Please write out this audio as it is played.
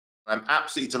I'm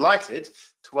absolutely delighted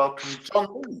to welcome Jon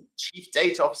Watts, Chief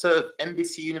Data Officer of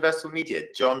NBCUniversal Media.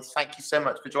 Jon, thank you so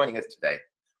much for joining us today.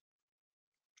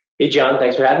 Hey, John,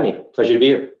 thanks for having me. Pleasure to be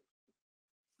here.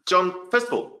 Jon, first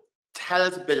of all, tell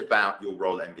us a bit about your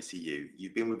role at NBCU.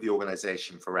 You've been with the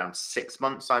organization for around 6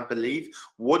 months, I believe.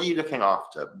 What are you looking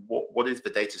after? What is the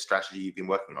data strategy you've been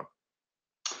working on?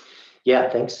 Yeah,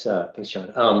 thanks,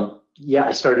 John. Yeah,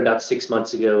 I started about 6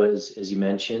 months ago, as you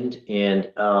mentioned, and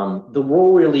the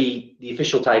role really, the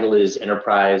official title is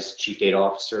Enterprise Chief Data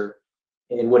Officer,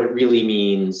 and what it really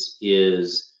means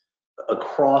is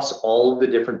across all of the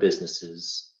different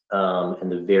businesses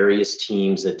and the various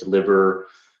teams that deliver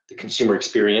the consumer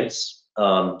experience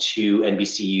to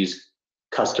NBCU's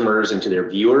customers and to their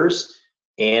viewers,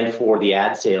 and for the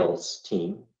ad sales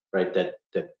team, right, that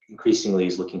increasingly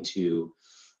is looking to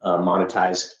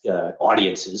monetize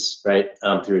audiences, right,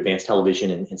 through advanced television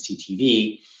and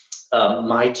CTV.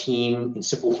 My team, in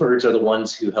simple words, are the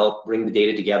ones who help bring the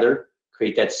data together,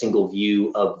 create that single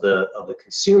view of the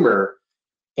consumer,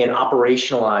 and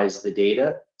operationalize the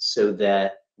data so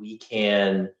that we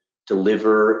can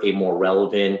deliver a more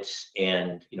relevant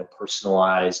and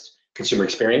personalized consumer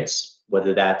experience,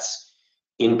 whether that's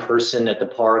in person at the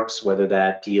parks, whether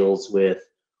that deals with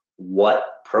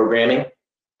what programming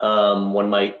one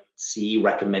might see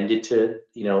recommended to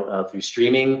through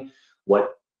streaming,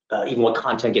 even what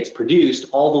content gets produced,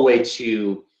 all the way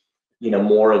to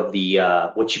more of the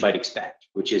what you might expect,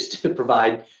 which is to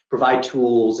provide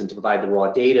tools and to provide the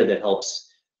raw data that helps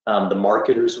the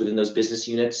marketers within those business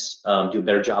units do a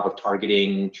better job of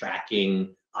targeting,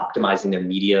 tracking, optimizing their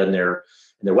media and their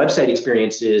website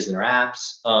experiences and their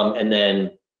apps, and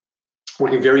then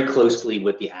working very closely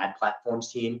with the ad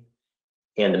platforms team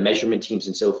and the measurement teams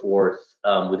and so forth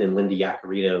within Linda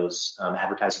Yaccarino's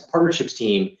advertising partnerships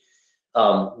team.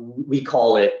 We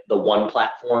call it the One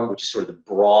Platform, which is sort of the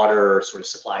broader sort of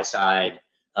supply side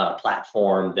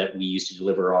platform that we use to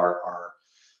deliver our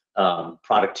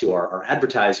product to our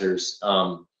advertisers.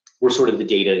 We're sort of the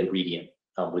data ingredient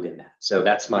within that. So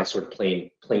that's my sort of plain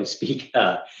speak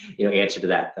answer to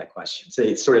that question. So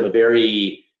it's sort of a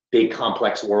very big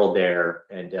complex world there,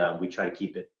 and we try to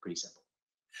keep it pretty simple.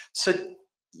 So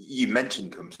you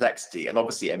mentioned complexity, and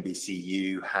obviously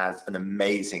NBCU has an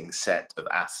amazing set of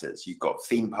assets. You've got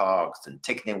theme parks and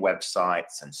ticketing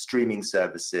websites and streaming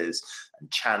services and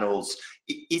channels.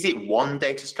 Is it one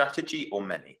data strategy or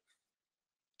many?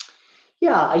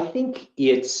 Yeah, I think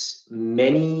it's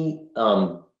many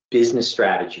business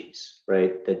strategies,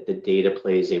 right, that the data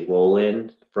plays a role in,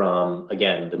 from,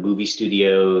 again, the movie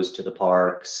studios to the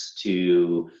parks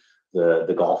to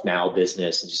the Golf Now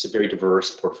business, and just a very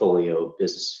diverse portfolio of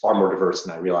business, far more diverse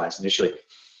than I realized initially.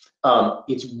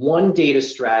 It's one data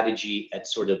strategy at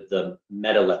sort of the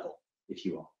meta level, if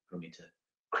you will. I don't mean to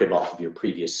crib off of your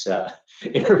previous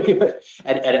interview, but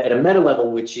at a meta level,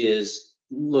 which is,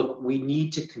 look, we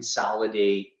need to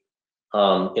consolidate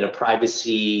in a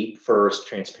privacy first,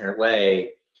 transparent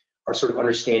way, our sort of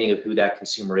understanding of who that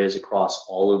consumer is across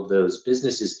all of those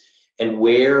businesses, and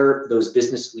where those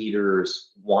business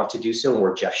leaders want to do so, and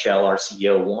where Jeff Shell, our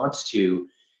CEO, wants to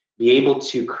be able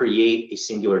to create a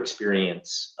singular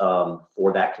experience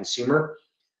for that consumer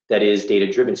that is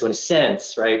data driven. So in a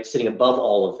sense, right, sitting above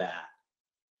all of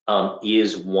that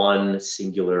is one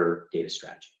singular data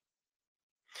strategy.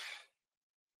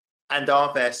 And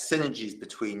are there synergies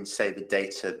between, say, the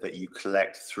data that you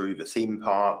collect through the theme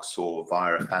parks or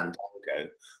via a Fandango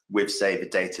with, say, the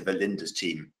data that Linda's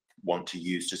team want to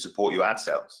use to support your ad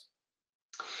sales?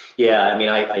 Yeah, I mean,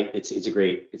 it's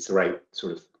the right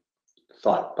sort of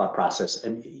thought process,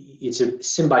 and it's a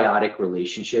symbiotic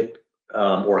relationship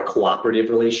or a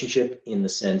cooperative relationship, in the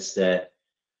sense that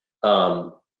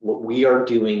what we are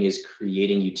doing is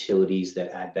creating utilities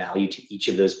that add value to each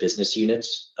of those business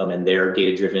units and their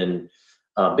data-driven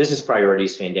business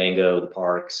priorities, Fandango, the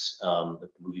parks, the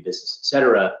movie business, et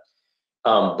cetera.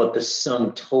 But the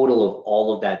sum total of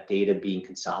all of that data being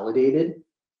consolidated,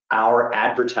 our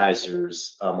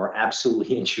advertisers are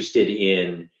absolutely interested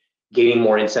in gaining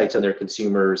more insights on their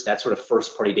consumers. That sort of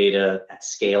first-party data at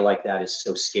scale like that is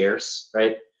so scarce,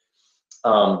 right?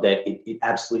 That it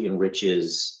absolutely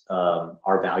enriches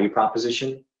our value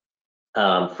proposition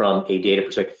from a data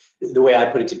perspective. The way I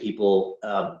put it to people,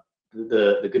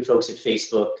 the good folks at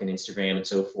Facebook and Instagram and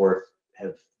so forth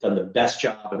have done the best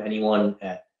job of anyone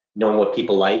at knowing what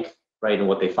people like, right, and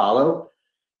what they follow,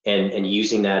 and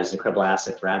using that as an incredible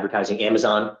asset for advertising.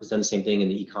 Amazon has done the same thing in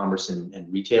the e-commerce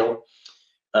and retail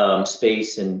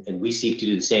space, and we seek to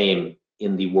do the same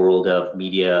in the world of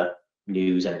media,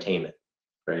 news, entertainment,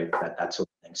 right? That sort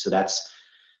of thing. So that's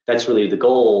really the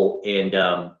goal,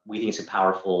 and we think it's a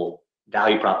powerful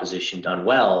value proposition done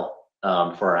well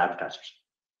for our advertisers.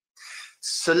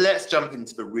 So let's jump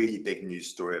into the really big news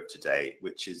story of today,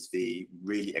 which is the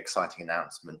really exciting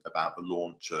announcement about the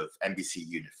launch of NBC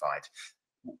Unified.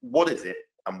 What is it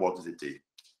and what does it do?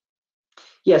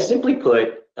 Yeah, simply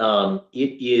put,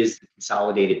 it is a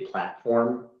consolidated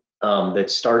platform that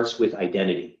starts with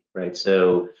identity, right?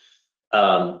 So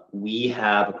we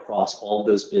have across all of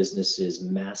those businesses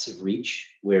massive reach,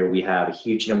 where we have a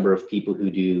huge number of people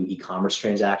who do e-commerce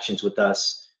transactions with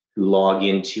us, who log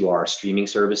into our streaming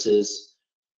services,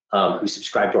 who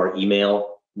subscribe to our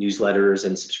email newsletters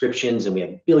and subscriptions, and we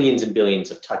have billions and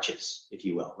billions of touches, if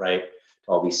you will, right,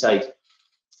 to all these sites.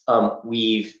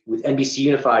 With NBC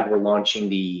Unified, we're launching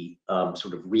the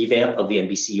sort of revamp of the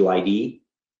NBCU ID,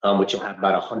 which will have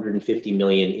about 150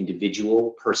 million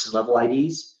individual person-level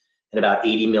IDs and about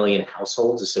 80 million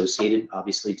households associated,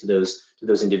 obviously, to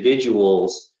those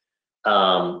individuals.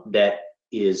 That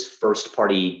is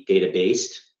first-party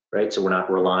data-based, right? So we're not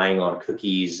relying on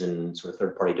cookies and sort of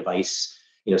third-party device,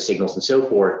 signals and so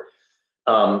forth.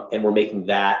 And we're making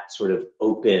that sort of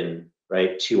open,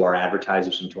 right, to our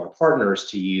advertisers and to our partners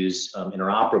to use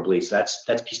interoperably. So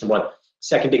that's piece number one.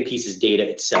 Second big piece is data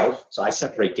itself. So I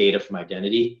separate data from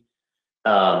identity.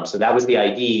 So that was the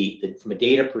ID. From a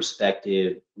data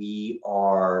perspective, we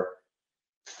are,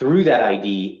 through that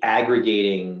ID,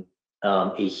 aggregating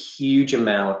a huge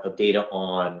amount of data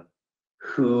on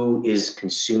who is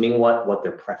consuming what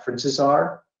their preferences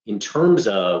are in terms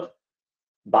of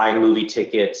buying movie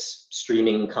tickets,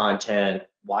 streaming content,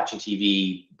 watching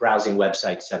TV, browsing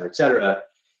websites, et cetera,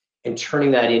 and turning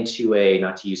that into a,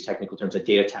 not to use technical terms, a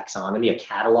data taxonomy, a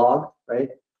catalog, right,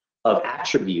 of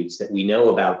attributes that we know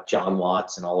about Jon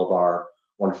Watts and all of our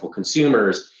wonderful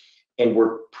consumers, and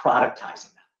we're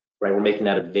productizing that, right? We're making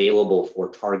that available for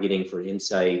targeting, for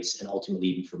insights, and ultimately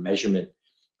even for measurement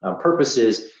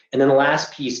purposes. And then the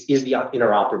last piece is the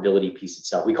interoperability piece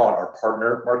itself. We call it our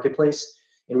partner marketplace.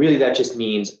 And really that just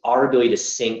means our ability to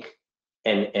sync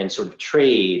and sort of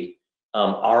trade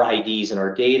our IDs and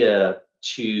our data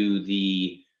to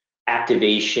the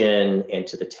activation and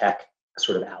to the tech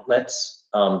sort of outlets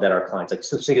that our clients like.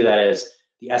 So think of that as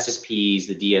the SSPs,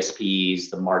 the DSPs,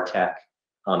 the MarTech,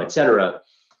 et cetera,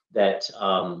 that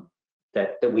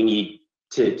we need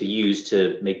to use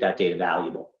to make that data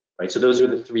valuable. Right, so those are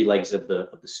the three legs of the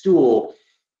stool,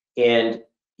 and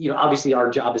obviously our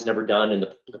job is never done, and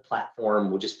the platform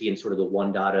will just be in sort of the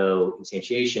 1.0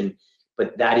 instantiation,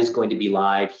 but that is going to be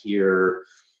live here.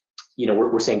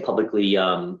 We're saying publicly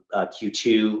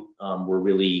Q2. We're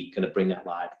really going to bring that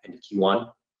live into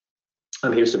Q1.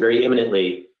 Here, so very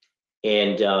imminently,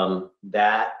 and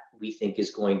that we think is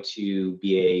going to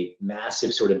be a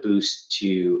massive sort of boost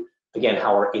to, again,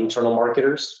 how our internal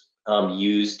marketers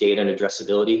use data and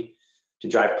addressability to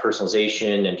drive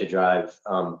personalization and to drive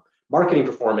marketing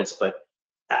performance, but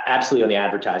absolutely on the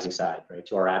advertising side, right?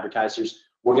 To our advertisers,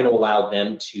 we're going to allow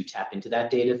them to tap into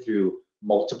that data through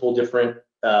multiple different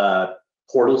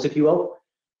portals, if you will.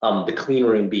 The clean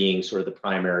room being sort of the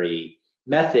primary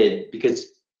method, because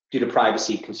due to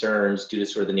privacy concerns, due to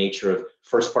sort of the nature of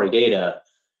first-party data,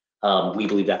 we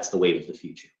believe that's the wave of the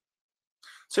future.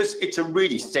 So it's a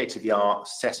really state-of-the-art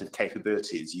set of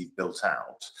capabilities you've built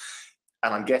out.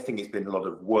 And I'm guessing it's been a lot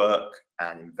of work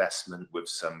and investment with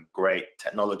some great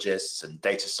technologists and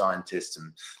data scientists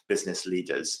and business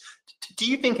leaders.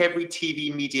 Do you think every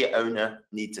TV media owner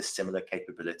needs a similar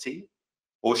capability?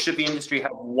 Or should the industry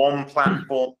have one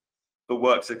platform that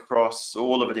works across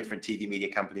all of the different TV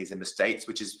media companies in the States,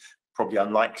 which is probably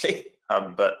unlikely,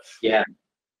 but...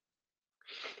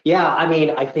 Yeah, I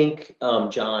mean, I think,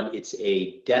 John, it's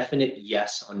a definite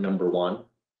yes on number one,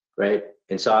 right?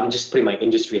 And so I'm just putting my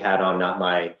industry hat on, not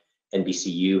my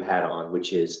NBCU hat on,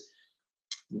 which is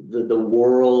the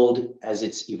world as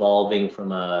it's evolving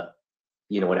from a,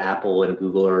 what Apple and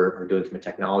Google are doing from a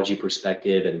technology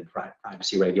perspective and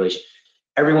privacy regulation.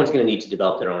 Everyone's going to need to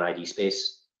develop their own ID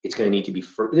space. It's going to need to be,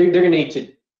 they're going to need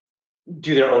to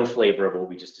do their own flavor of what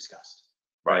we just discussed,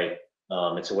 right?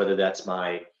 And so whether that's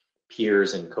my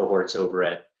peers and cohorts over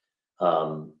at,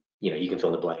 you can fill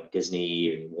in the blank,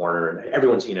 Disney and Warner and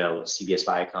everyone's, CBS,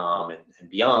 Viacom and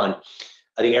beyond.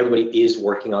 I think everybody is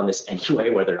working on this anyway,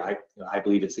 whether I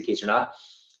believe it's the case or not,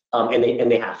 and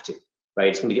they have to, right?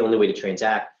 It's going to be the only way to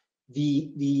transact.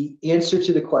 The answer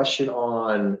to the question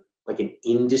on like an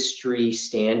industry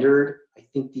standard, I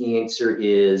think the answer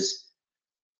is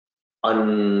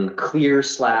unclear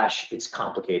 / it's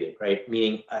complicated, right?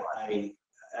 Meaning I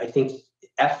think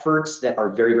efforts that are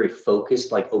very, very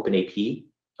focused, like OpenAP,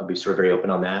 I'll be sort of very open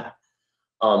on that,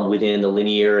 within the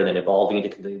linear and then evolving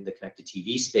into the connected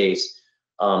TV space,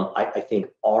 I think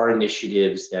are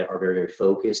initiatives that are very, very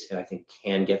focused and I think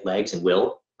can get legs and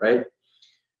will, right?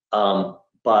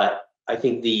 But I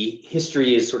think the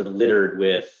history is sort of littered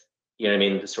with, you know what I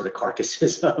mean, the sort of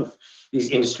carcasses of these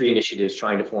industry initiatives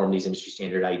trying to form these industry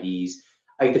standard IDs.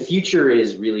 I think the future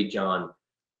is really, John,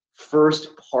 first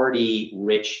party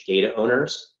rich data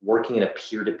owners working in a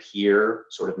peer-to-peer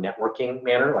sort of networking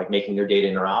manner, like making their data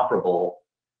interoperable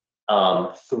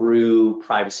through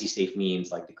privacy safe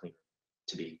means like the clean,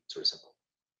 to be sort of simple.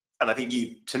 And I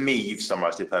think to me, you've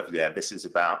summarized it perfectly there. This is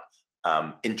about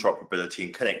interoperability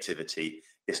and connectivity.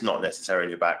 It's not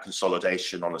necessarily about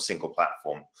consolidation on a single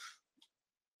platform.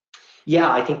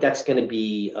 Yeah, I think that's going to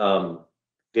be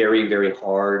very, very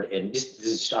hard. And this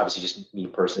is obviously just me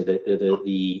personally.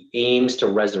 The aims to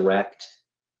resurrect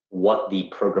what the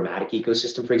programmatic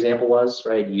ecosystem, for example, was,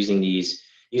 right? Using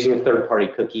a third-party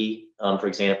cookie, for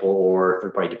example, or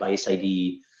third-party device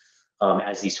ID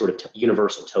as these sort of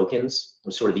universal tokens,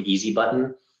 was sort of the easy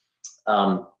button.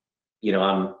 You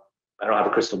know, I don't have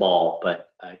a crystal ball, but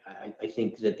I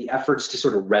think that the efforts to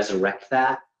sort of resurrect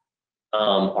that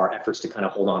are efforts to kind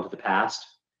of hold on to the past,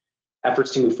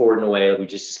 efforts to move forward in a way that we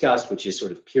just discussed, which is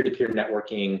sort of peer-to-peer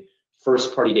networking,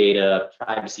 first-party data,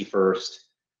 privacy first.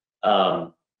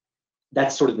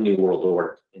 That's sort of the new world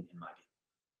order in my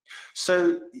view.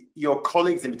 So your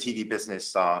colleagues in the TV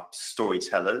business are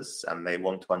storytellers and they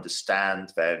want to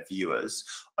understand their viewers.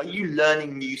 Are you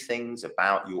learning new things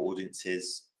about your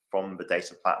audiences from the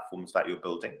data platforms that you're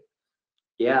building?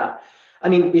 Yeah, I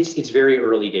mean, it's very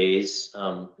early days,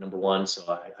 number one,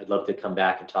 so I'd love to come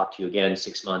back and talk to you again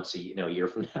 6 months, a year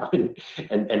from now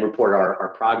and report our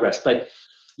progress. But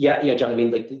yeah, John, I mean,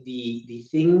 like the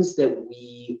things that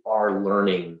we are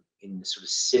learning in the sort of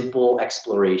simple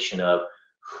exploration of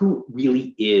who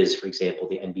really is, for example,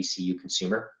 the NBCU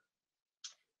consumer.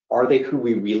 Are they who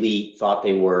we really thought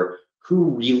they were?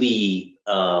 Who really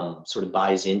sort of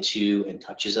buys into and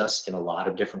touches us in a lot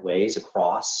of different ways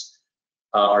across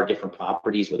our different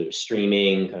properties, whether it's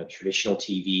streaming, kind of traditional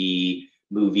TV,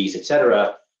 movies,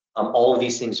 etc. All of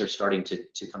these things are starting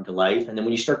to come to life. And then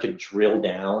when you start to drill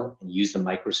down and use the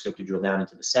microscope to drill down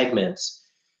into the segments,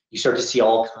 you start to see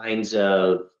all kinds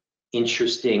of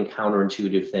interesting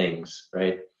counterintuitive things,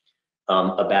 right?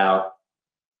 About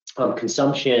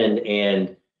consumption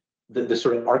and the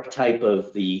sort of archetype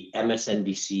of the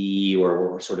MSNBC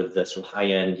or sort of the sort of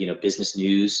high-end, business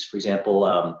news, for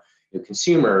example,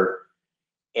 consumer,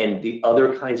 and the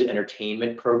other kinds of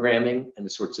entertainment programming and the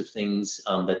sorts of things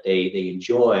that they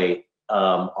enjoy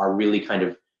are really kind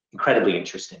of incredibly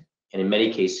interesting. And in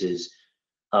many cases,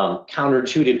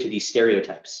 counterintuitive to these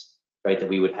stereotypes, right, that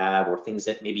we would have, or things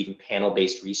that maybe even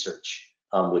panel-based research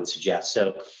would suggest.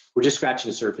 So we're just scratching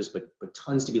the surface, but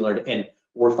tons to be learned. And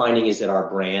what we're finding is that our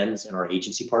brands and our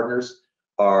agency partners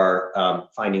are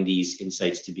finding these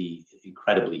insights to be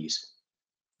incredibly useful.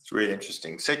 It's really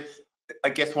interesting. So I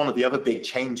guess one of the other big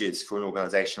changes for an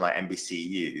organization like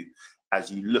NBCU, as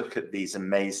you look at these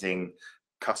amazing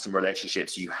customer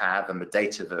relationships you have and the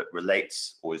data that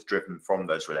relates or is driven from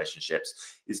those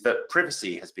relationships, is that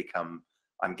privacy has become,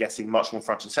 I'm guessing, much more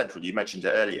front and central. You mentioned it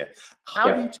earlier. How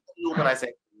do you turn an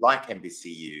organization like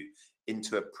NBCU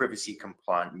into a privacy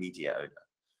compliant media owner?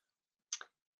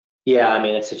 Yeah, I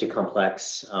mean, it's such a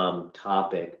complex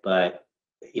topic, but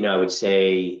I would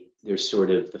say there's sort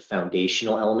of the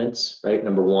foundational elements, right?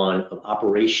 Number one, of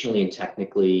operationally and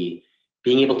technically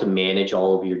being able to manage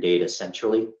all of your data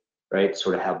centrally, right?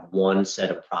 Sort of have one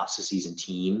set of processes and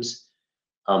teams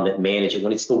that manage it.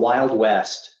 When it's the Wild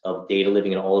West of data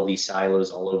living in all of these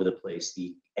silos all over the place,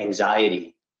 the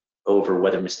anxiety over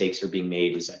whether mistakes are being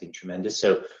made is, I think, tremendous.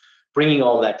 So bringing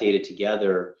all that data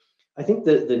together, I think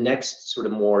the next sort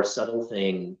of more subtle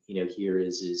thing, here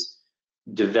is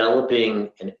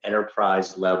developing an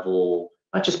enterprise level,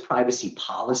 not just privacy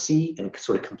policy and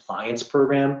sort of compliance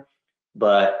program,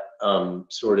 but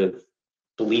sort of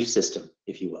belief system,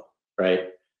 if you will, right?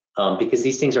 Because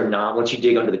these things are not, once you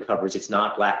dig under the covers, it's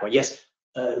not black and white. Yes,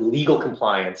 legal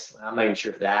compliance, I'm not even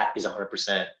sure if that is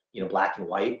 100%, black and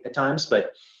white at times,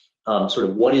 but sort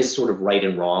of what is sort of right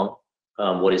and wrong,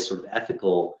 what is sort of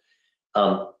ethical,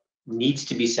 needs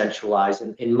to be centralized.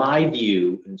 And in my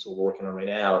view, and so we're working on right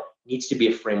now, needs to be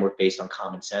a framework based on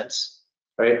common sense,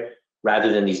 right?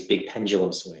 Rather than these big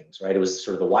pendulum swings, right? It was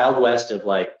sort of the Wild West of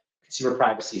like consumer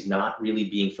privacy is not really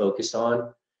being focused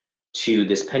on, to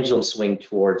this pendulum swing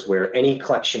towards where any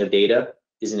collection of data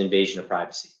is an invasion of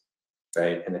privacy,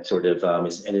 right? And that sort of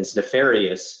and it's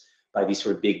nefarious by these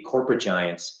sort of big corporate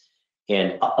giants.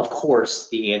 And of course,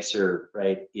 the answer,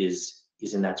 right, is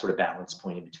in that sort of balance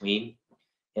point in between.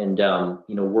 And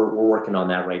we're working on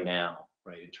that right now,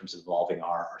 right, in terms of evolving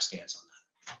our stance on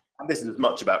that. And this is as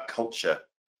much about culture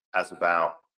as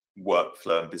about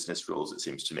workflow and business rules, it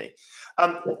seems to me.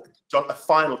 Jon, a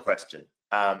final question,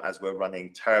 as we're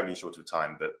running terribly short of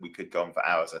time, but we could go on for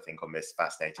hours, I think, on this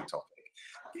fascinating topic.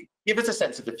 Give us a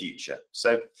sense of the future.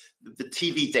 So the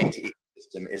TV data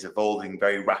ecosystem is evolving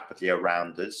very rapidly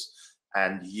around us,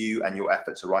 and you and your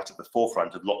efforts are right at the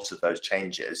forefront of lots of those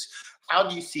changes. How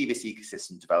do you see this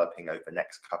ecosystem developing over the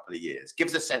next couple of years? Give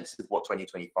us a sense of what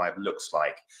 2025 looks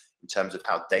like in terms of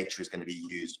how data is going to be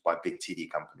used by big TV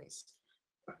companies.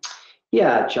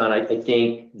 Yeah, John, I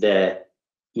think that,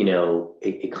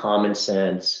 a common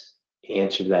sense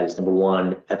answer to that is, number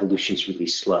one, evolution is really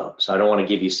slow. So I don't want to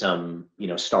give you some,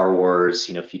 Star Wars,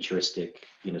 futuristic,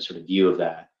 sort of view of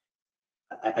that.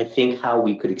 I think how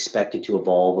we could expect it to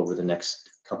evolve over the next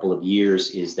couple of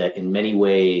years is that in many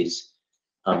ways,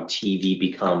 TV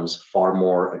becomes far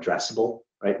more addressable,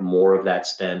 right? More of that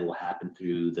spend will happen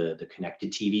through the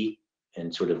connected TV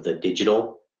and sort of the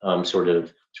digital sort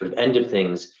of end of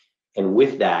things. And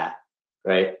with that,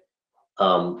 right,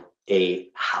 a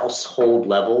household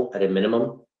level at a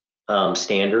minimum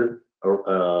standard or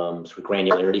sort of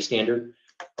granularity standard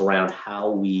around how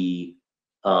we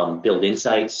build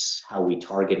insights, how we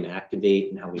target and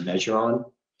activate, and how we measure on,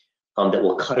 that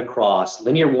will cut across.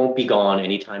 Linear won't be gone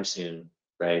anytime soon,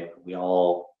 right? We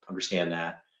all understand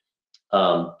that.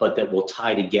 But that will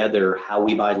tie together how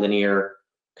we buy linear,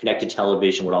 connected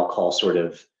television, what I'll call sort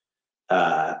of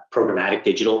programmatic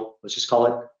digital, let's just call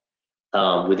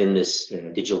it, within this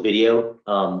digital video,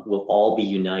 will all be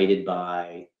united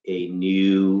by a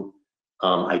new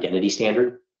identity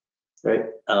standard, right?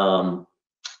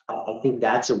 I think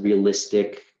that's a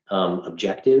realistic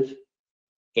objective.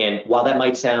 And while that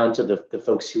might sound to the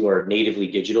folks who are natively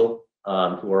digital,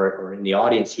 who are in the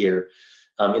audience here,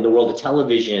 in the world of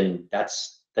television,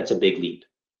 that's a big leap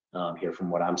here from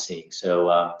what I'm seeing.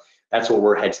 So that's what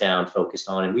we're heads down focused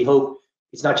on. And we hope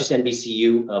it's not just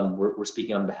NBCU. We're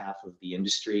speaking on behalf of the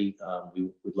industry. We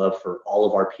would love for all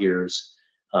of our peers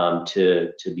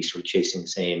to be sort of chasing the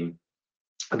same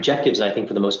objectives. And I think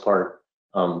for the most part,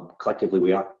 collectively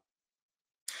we are.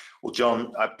 Well,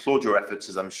 Jon, I applaud your efforts,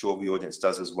 as I'm sure the audience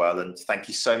does as well. And thank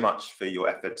you so much for your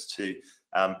efforts to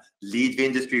lead the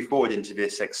industry forward into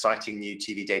this exciting new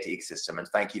TV data ecosystem. And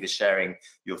thank you for sharing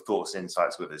your thoughts and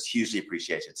insights with us. Hugely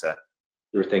appreciated, sir.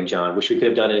 Sure thing, John. Wish we could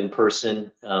have done it in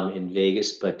person in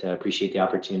Vegas, but appreciate the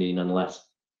opportunity nonetheless.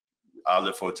 I'll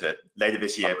look forward to it later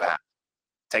this year, perhaps.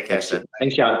 Take care, sir.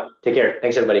 Thanks, John. Take care.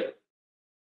 Thanks, everybody.